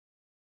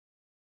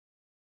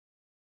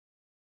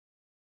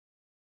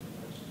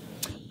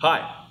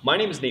Hi, my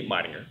name is Nate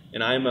Meidinger,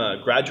 and I'm a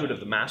graduate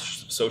of the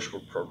Masters of Social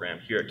Work program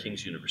here at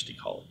King's University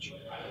College.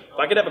 If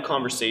I could have a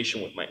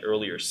conversation with my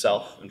earlier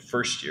self in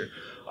first year,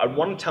 I'd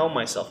want to tell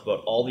myself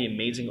about all the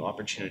amazing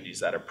opportunities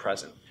that are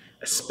present,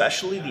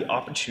 especially the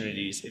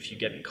opportunities if you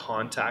get in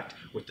contact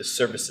with the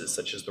services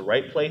such as the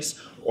right place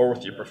or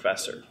with your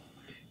professor.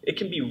 It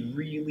can be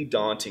really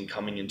daunting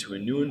coming into a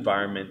new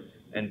environment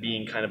and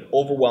being kind of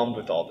overwhelmed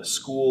with all the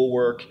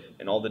schoolwork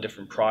and all the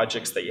different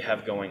projects that you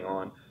have going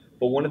on.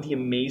 But one of the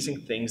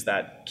amazing things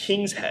that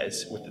King's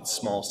has with its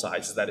small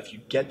size is that if you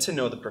get to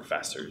know the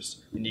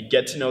professors and you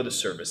get to know the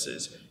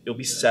services, you'll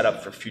be set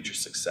up for future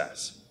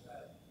success.